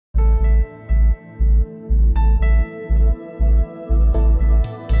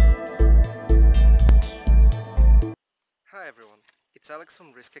It's Alex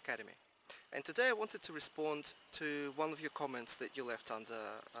from Risk Academy, and today I wanted to respond to one of your comments that you left under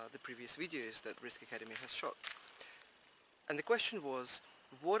the previous videos that Risk Academy has shot. And the question was,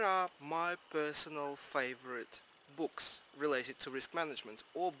 what are my personal favorite books related to risk management,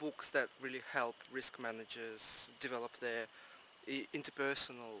 or books that really help risk managers develop their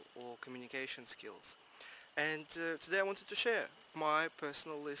interpersonal or communication skills? And today I wanted to share my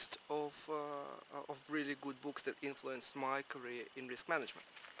personal list of really good books that influenced my career in risk management.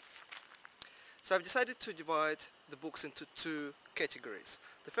 So I've decided to divide the books into two categories.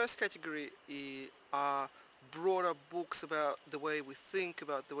 The first category are broader books about the way we think,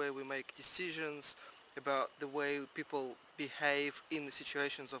 about the way we make decisions, about the way people behave in the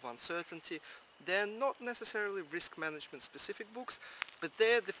situations of uncertainty. They're not necessarily risk management specific books, but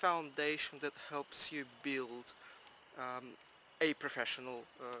they're the foundation that helps you build a professional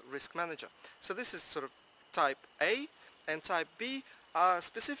risk manager. So this is sort of type A, and type B are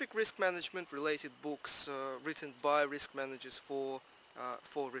specific risk management related books written by risk managers for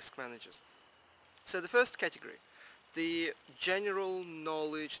risk managers. So the first category, the general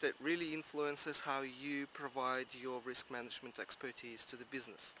knowledge that really influences how you provide your risk management expertise to the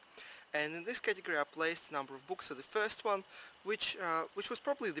business. And in this category I placed a number of books. So the first one, which was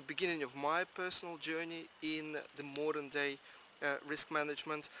probably the beginning of my personal journey in the modern day risk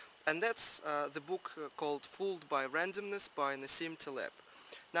management, and that's the book called Fooled by Randomness by Nassim Taleb.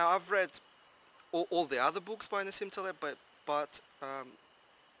 Now I've read all the other books by Nassim Taleb, but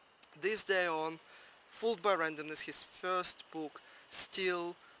this day on, Fooled by Randomness, his first book,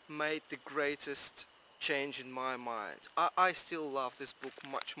 still made the greatest change in my mind. I still love this book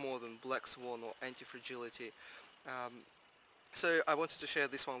much more than Black Swan or Anti-Fragility. So I wanted to share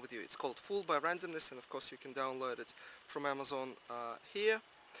this one with you. It's called Fooled by Randomness, and of course you can download it from Amazon here.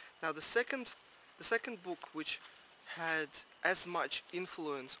 Now the second book which had as much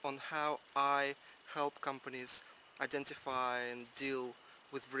influence on how I help companies identify and deal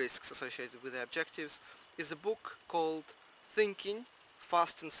with risks associated with their objectives is a book called Thinking,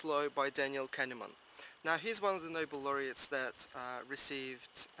 Fast and Slow by Daniel Kahneman. Now he's one of the Nobel laureates that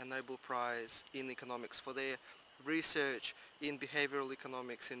received a Nobel Prize in economics for their research in behavioral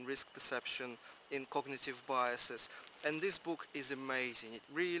economics, in risk perception, in cognitive biases, and this book is amazing. It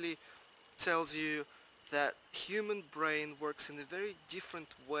really tells you that human brain works in a very different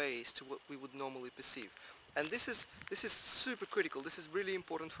ways to what we would normally perceive. And this is super critical. This is really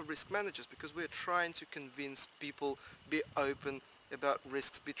important for risk managers, because we're trying to convince people, be open about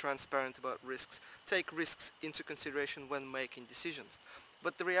risks, be transparent about risks, take risks into consideration when making decisions.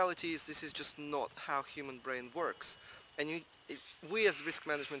 But the reality is this is just not how human brain works. And we as risk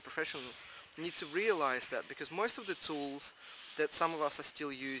management professionals need to realize that, because most of the tools that some of us are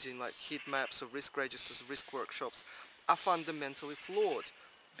still using, like heat maps or risk registers or risk workshops, are fundamentally flawed,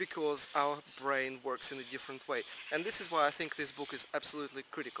 because our brain works in a different way. And this is why I think this book is absolutely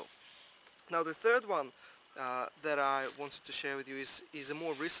critical. Now the third one that I wanted to share with you is a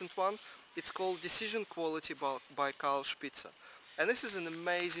more recent one. It's called Decision Quality by Carl Spitzer. And this is an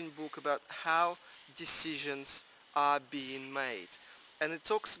amazing book about how decisions are being made. And it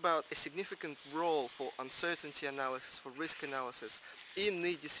talks about a significant role for uncertainty analysis, for risk analysis in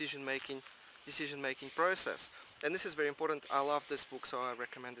the decision-making process. And this is very important. I love this book, so I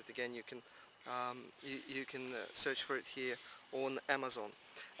recommend it again. You can search for it here on Amazon.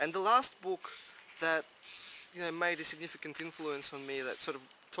 And the last book that made a significant influence on me, that sort of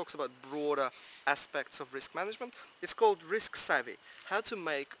talks about broader aspects of risk management, it's called Risk Savvy: How to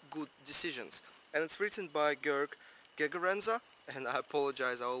Make Good Decisions, and it's written by Gerd, Gigerenzer, and I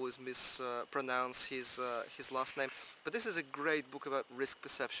apologize, I always mispronounce his last name, but this is a great book about risk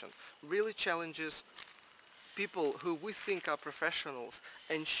perception. Really challenges people who we think are professionals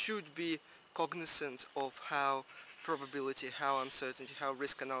and should be cognizant of how probability, how uncertainty, how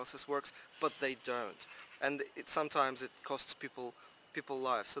risk analysis works, but they don't. And sometimes it costs people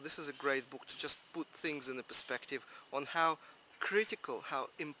lives. So this is a great book to just put things in a perspective on how critical, how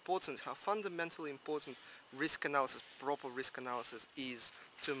important, how fundamentally important risk analysis, proper risk analysis is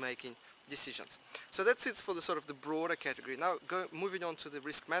to making decisions. So that's it for the sort of the broader category. Now moving on to the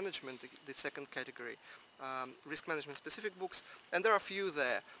risk management, the second category, risk management specific books, and there are a few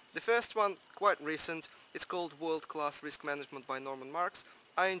there. The first one, quite recent, it's called WorldClass Risk Management by Norman Marks.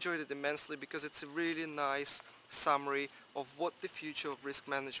 I enjoyed it immensely because it's a really nice summary of what the future of risk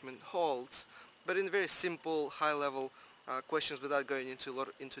management holds, but in very simple, high-level questions without going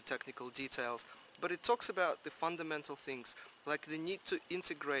into technical details. But it talks about the fundamental things, like the need to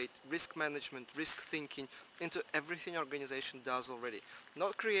integrate risk management, risk thinking into everything your organization does already.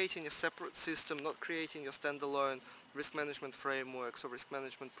 Not creating a separate system, not creating your standalone risk management frameworks or risk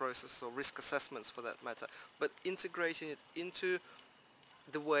management processes or risk assessments for that matter, but integrating it into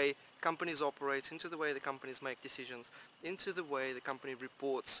the way companies operate, into the way the companies make decisions, into the way the company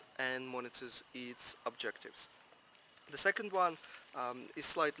reports and monitors its objectives. The second one is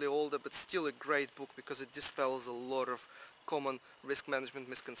slightly older, but still a great book because it dispels a lot of common risk management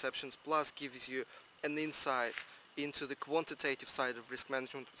misconceptions, plus gives you an insight into the quantitative side of risk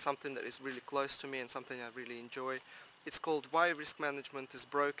management, something that is really close to me and something I really enjoy. It's called Why Risk Management is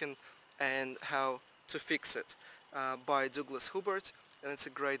Broken and How to Fix It by Douglas Hubbard, and it's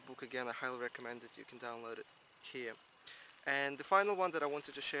a great book. Again, I highly recommend it. You can download it here. And the final one that I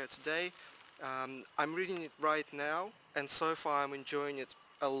wanted to share today, I'm reading it right now, and so far I'm enjoying it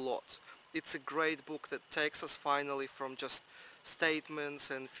a lot. It's a great book that takes us finally from just statements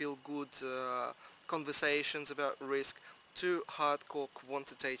and feel-good conversations about risk to hardcore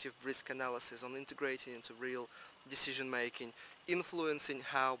quantitative risk analysis on integrating into real decision making, influencing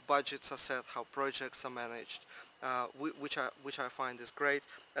how budgets are set, how projects are managed, which I find is great.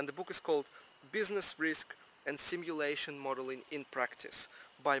 And the book is called Business Risk and Simulation Modeling in Practice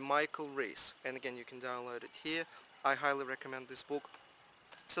by Rees, and again you can download it here. I highly recommend this book.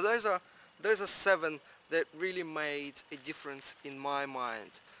 So those are 7 that really made a difference in my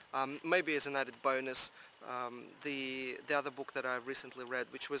mind. Maybe as an added bonus, the other book that I recently read,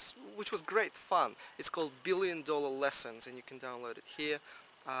 which was great fun, it's called $1 Billion Lessons, and you can download it here.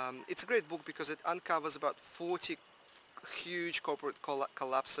 It's a great book because it uncovers about 40 huge corporate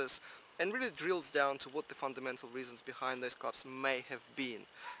collapses and really drills down to what the fundamental reasons behind those collapses may have been.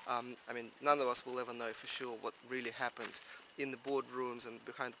 I mean, none of us will ever know for sure what really happened in the boardrooms and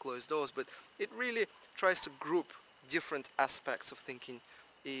behind closed doors, but it really tries to group different aspects of thinking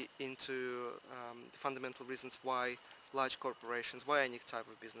into the fundamental reasons why large corporations, why any type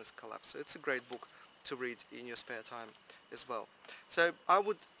of business collapse. So it's a great book to read in your spare time as well. So I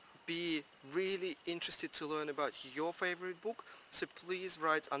would be really interested to learn about your favorite book, so please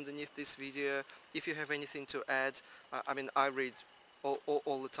write underneath this video if you have anything to add. I mean, I read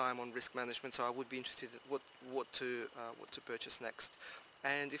all the time on risk management, so I would be interested in what to purchase next.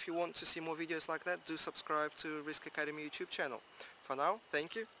 And if you want to see more videos like that, do subscribe to Risk Academy YouTube channel. For now,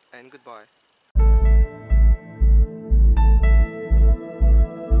 thank you and goodbye.